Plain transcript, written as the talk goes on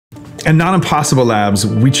At Impossible Labs,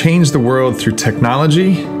 we change the world through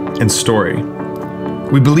technology and story.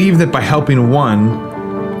 We believe that by helping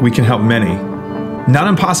one, we can help many. Not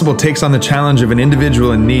Impossible takes on the challenge of an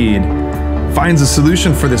individual in need, finds a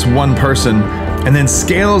solution for this one person, and then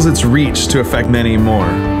scales its reach to affect many more.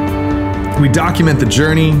 We document the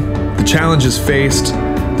journey, the challenges faced,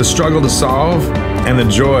 the struggle to solve, and the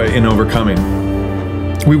joy in overcoming.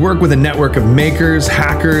 We work with a network of makers,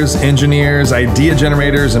 hackers, engineers, idea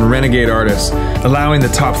generators, and renegade artists, allowing the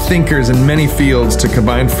top thinkers in many fields to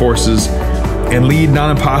combine forces and lead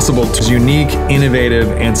Impossible to unique, innovative,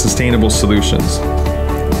 and sustainable solutions.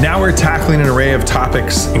 Now we're tackling an array of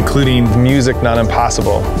topics, including Music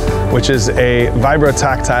Impossible, which is a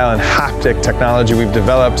vibrotactile and haptic technology we've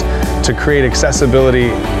developed to create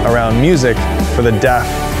accessibility around music for the deaf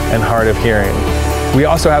and hard of hearing. We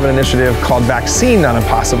also have an initiative called Vaccine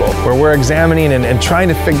Impossible, where we're examining and trying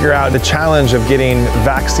to figure out the challenge of getting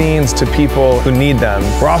vaccines to people who need them.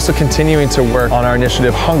 We're also continuing to work on our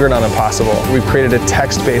initiative Hunger Impossible. We've created a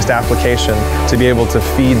text-based application to be able to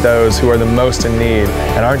feed those who are the most in need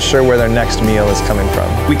and aren't sure where their next meal is coming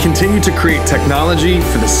from. We continue to create technology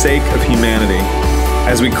for the sake of humanity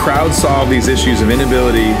as we crowd solve these issues of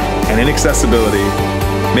inability and inaccessibility,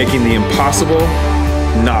 making the impossible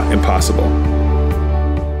not impossible.